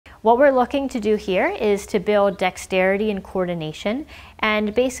What we're looking to do here is to build dexterity and coordination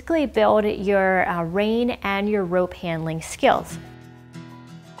and basically build your rein and your rope handling skills.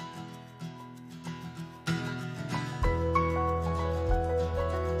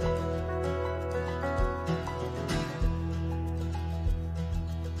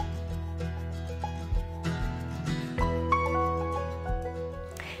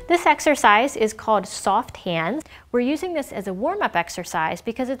 This exercise is called soft hands. We're using this as a warm-up exercise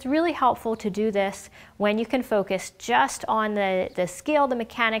because it's really helpful to do this when you can focus just on the skill, the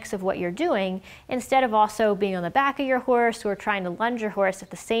mechanics of what you're doing, instead of also being on the back of your horse or trying to lunge your horse at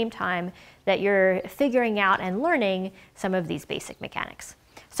the same time that you're figuring out and learning some of these basic mechanics.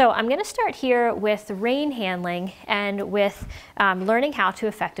 So I'm going to start here with rein handling and with learning how to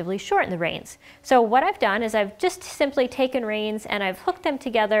effectively shorten the reins. So what I've done is I've just simply taken reins and I've hooked them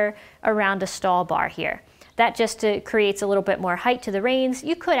together around a stall bar here. That just creates a little bit more height to the reins.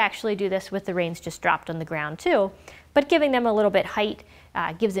 You could actually do this with the reins just dropped on the ground too, but giving them a little bit height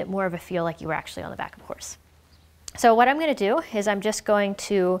gives it more of a feel like you were actually on the back of a horse. So what I'm going to do is I'm just going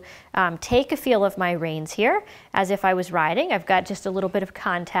to take a feel of my reins here as if I was riding. I've got just a little bit of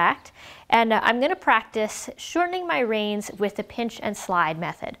contact, and I'm going to practice shortening my reins with the pinch and slide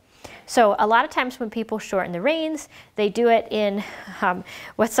method. So a lot of times when people shorten the reins, they do it in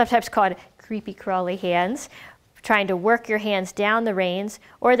what's sometimes called creepy crawly hands, trying to work your hands down the reins,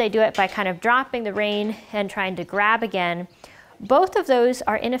 or they do it by kind of dropping the rein and trying to grab again. Both of those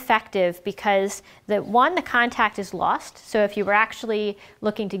are ineffective because the contact is lost. So if you were actually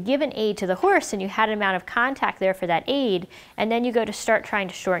looking to give an aid to the horse and you had an amount of contact there for that aid, and then you go to start trying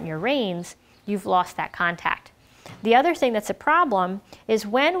to shorten your reins, you've lost that contact. The other thing that's a problem is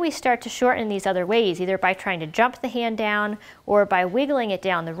when we start to shorten these other ways, either by trying to jump the hand down or by wiggling it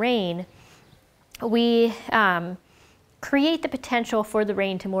down the rein, we create the potential for the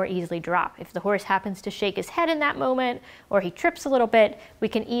rein to more easily drop. If the horse happens to shake his head in that moment or he trips a little bit, we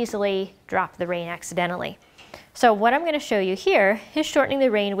can easily drop the rein accidentally. So what I'm going to show you here is shortening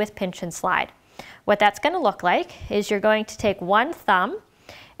the rein with pinch and slide. What that's going to look like is you're going to take one thumb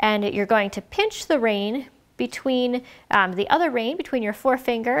and you're going to pinch the rein between the other rein between your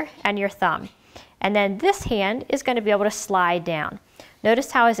forefinger and your thumb. And then this hand is going to be able to slide down.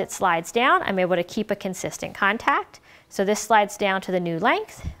 Notice how as it slides down, I'm able to keep a consistent contact. So this slides down to the new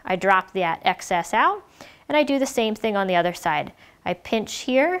length, I drop that excess out, and I do the same thing on the other side. I pinch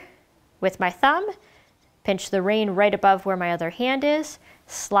here with my thumb, pinch the rein right above where my other hand is,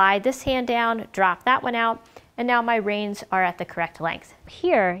 slide this hand down, drop that one out, and now my reins are at the correct length.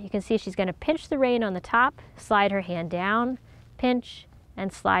 Here you can see she's going to pinch the rein on the top, slide her hand down, pinch,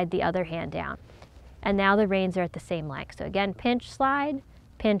 and slide the other hand down. And now the reins are at the same length. So again, pinch, slide,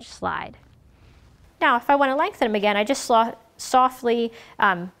 pinch, slide. Now, if I want to lengthen them again, I just softly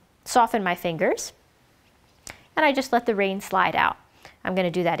soften my fingers, and I just let the rein slide out. I'm going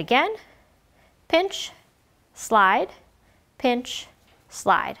to do that again. Pinch, slide, pinch,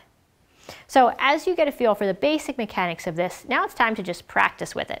 slide. So as you get a feel for the basic mechanics of this, now it's time to just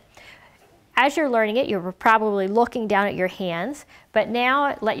practice with it. As you're learning it, you're probably looking down at your hands, but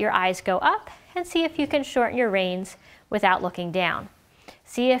now let your eyes go up and see if you can shorten your reins without looking down.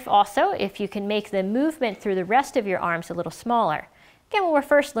 See if you can make the movement through the rest of your arms a little smaller. Again, when we're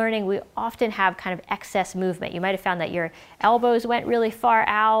first learning, we often have kind of excess movement. You might have found that your elbows went really far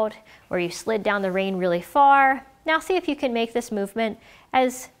out or you slid down the rein really far. Now see if you can make this movement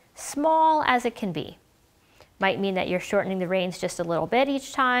as small as it can be. Might mean that you're shortening the reins just a little bit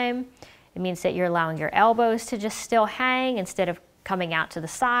each time. It means that you're allowing your elbows to just still hang instead of coming out to the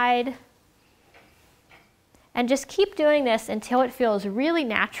side. And just keep doing this until it feels really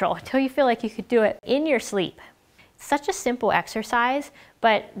natural, until you feel like you could do it in your sleep. It's such a simple exercise,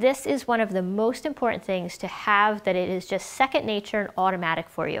 but this is one of the most important things to have, that it is just second nature and automatic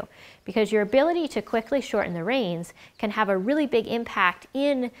for you. Because your ability to quickly shorten the reins can have a really big impact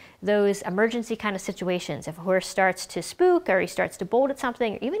in those emergency kind of situations. If a horse starts to spook or he starts to bolt at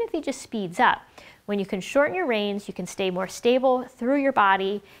something, or even if he just speeds up, when you can shorten your reins, you can stay more stable through your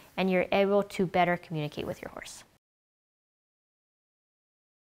body and you're able to better communicate with your horse.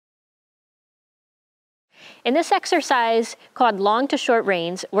 In this exercise called long to short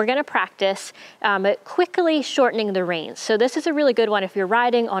reins, we're going to practice quickly shortening the reins. So this is a really good one if you're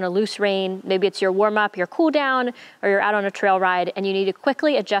riding on a loose rein, maybe it's your warm-up, your cool down, or you're out on a trail ride and you need to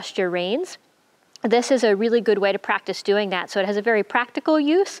quickly adjust your reins. this is a really good way to practice doing that. So it has a very practical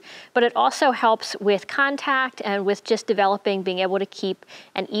use, but it also helps with contact and with just developing, being able to keep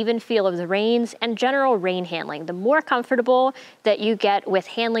an even feel of the reins and general rein handling. The more comfortable that you get with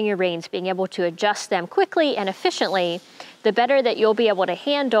handling your reins, being able to adjust them quickly and efficiently, the better that you'll be able to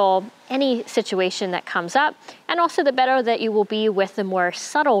handle any situation that comes up, and also the better that you will be with the more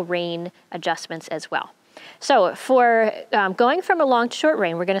subtle rein adjustments as well. So for going from a long to short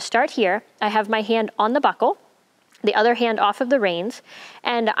rein, we're going to start here. I have my hand on the buckle, the other hand off of the reins,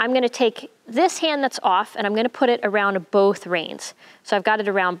 and I'm going to take this hand that's off and I'm going to put it around both reins. So I've got it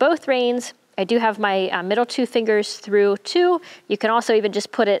around both reins. I do have my middle two fingers through two. You can also even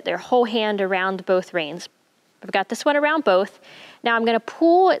just put their whole hand around both reins. I've got this one around both. Now I'm going to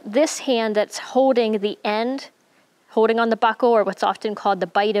pull this hand that's holding the end, holding on the buckle, or what's often called the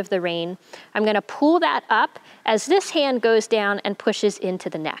bite of the rein. I'm going to pull that up as this hand goes down and pushes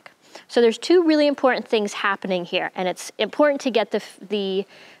into the neck. So there's two really important things happening here, and it's important to get the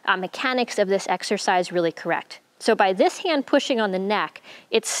mechanics of this exercise really correct. So by this hand pushing on the neck,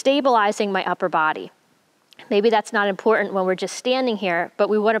 it's stabilizing my upper body. Maybe that's not important when we're just standing here, but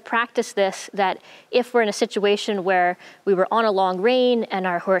we want to practice this, that if we're in a situation where we were on a long rein and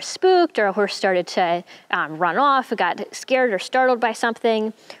our horse spooked, or our horse started to run off, got scared or startled by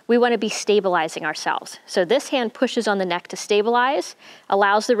something, we want to be stabilizing ourselves. So this hand pushes on the neck to stabilize,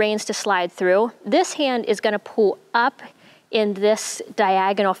 allows the reins to slide through. This hand is going to pull up in this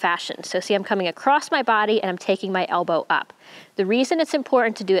diagonal fashion. So see, I'm coming across my body and I'm taking my elbow up. The reason it's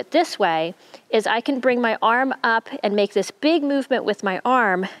important to do it this way is I can bring my arm up and make this big movement with my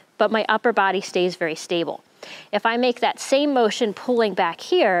arm, but my upper body stays very stable. If I make that same motion pulling back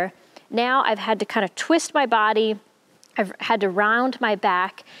here, now I've had to kind of twist my body, I've had to round my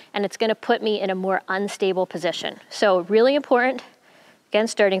back, and it's going to put me in a more unstable position. So really important, again,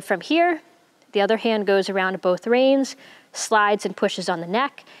 starting from here, the other hand goes around both reins, slides and pushes on the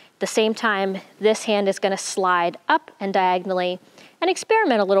neck. At the same time, this hand is going to slide up and diagonally, and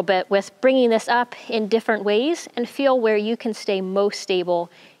experiment a little bit with bringing this up in different ways and feel where you can stay most stable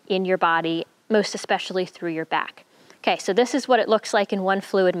in your body, most especially through your back. Okay, so this is what it looks like in one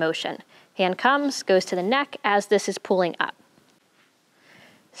fluid motion. Hand comes, goes to the neck as this is pulling up.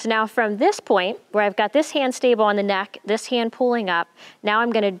 So now from this point, where I've got this hand stable on the neck, this hand pulling up, now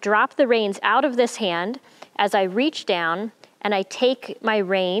I'm going to drop the reins out of this hand as I reach down and I take my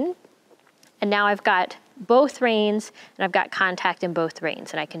rein, and now I've got both reins and I've got contact in both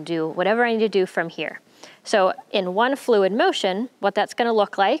reins, and I can do whatever I need to do from here. So in one fluid motion, what that's going to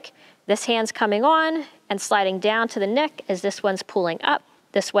look like, this hand's coming on and sliding down to the neck as this one's pulling up.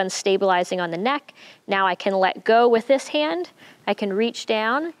 This one's stabilizing on the neck. Now I can let go with this hand, I can reach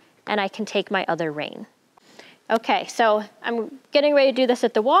down, and I can take my other rein. Okay, so I'm getting ready to do this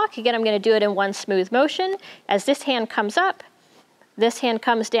at the walk. Again, I'm going to do it in one smooth motion. As this hand comes up, this hand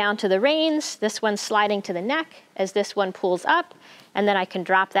comes down to the reins, this one's sliding to the neck as this one pulls up, and then I can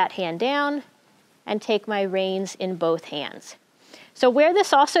drop that hand down and take my reins in both hands. So where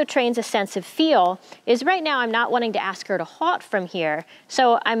this also trains a sense of feel is right now I'm not wanting to ask her to halt from here.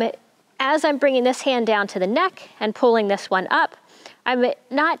 So as I'm bringing this hand down to the neck and pulling this one up, I'm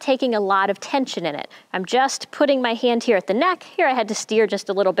not taking a lot of tension in it. I'm just putting my hand here at the neck. Here I had to steer just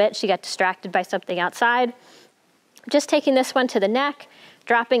a little bit. She got distracted by something outside. Just taking this one to the neck,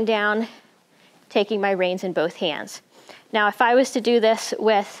 dropping down, taking my reins in both hands. Now if I was to do this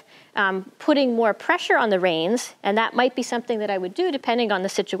with putting more pressure on the reins, and that might be something that I would do depending on the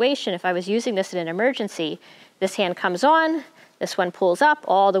situation if I was using this in an emergency, this hand comes on, this one pulls up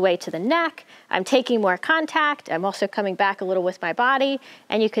all the way to the neck. I'm taking more contact. I'm also coming back a little with my body.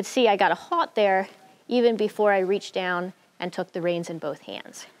 And you could see I got a halt there even before I reached down and took the reins in both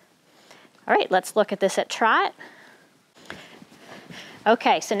hands. All right, let's look at this at trot.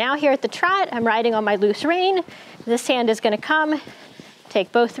 Okay, so now here at the trot, I'm riding on my loose rein. This hand is going to come,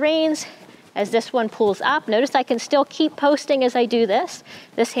 take both reins. As this one pulls up, notice I can still keep posting as I do this.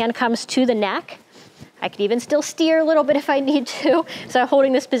 This hand comes to the neck. I could even still steer a little bit if I need to. So I'm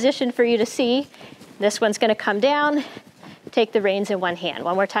holding this position for you to see. This one's going to come down, take the reins in one hand.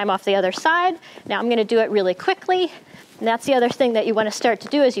 One more time off the other side. Now I'm going to do it really quickly. And that's the other thing that you want to start to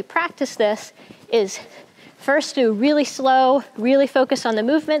do as you practice this is first do really slow, really focus on the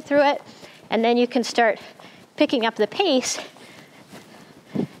movement through it, and then you can start picking up the pace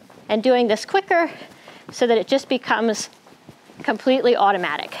and doing this quicker so that it just becomes completely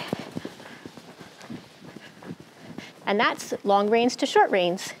automatic. And that's long reins to short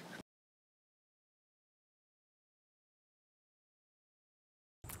reins.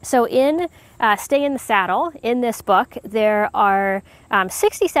 So in Stay in the Saddle, in this book, there are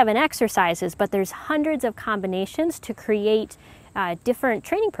 67 exercises, but there's hundreds of combinations to create different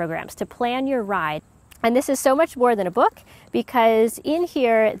training programs to plan your ride. And this is so much more than a book, because in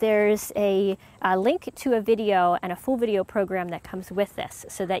here there's a link to a video and a full video program that comes with this,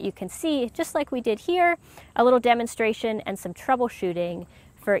 so that you can see, just like we did here, a little demonstration and some troubleshooting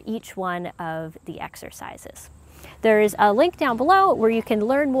for each one of the exercises. There's a link down below where you can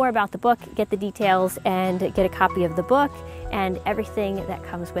learn more about the book, get the details, and get a copy of the book and everything that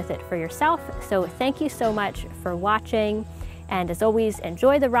comes with it for yourself. So thank you so much for watching, and as always,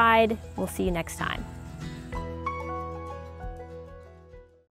 enjoy the ride. We'll see you next time.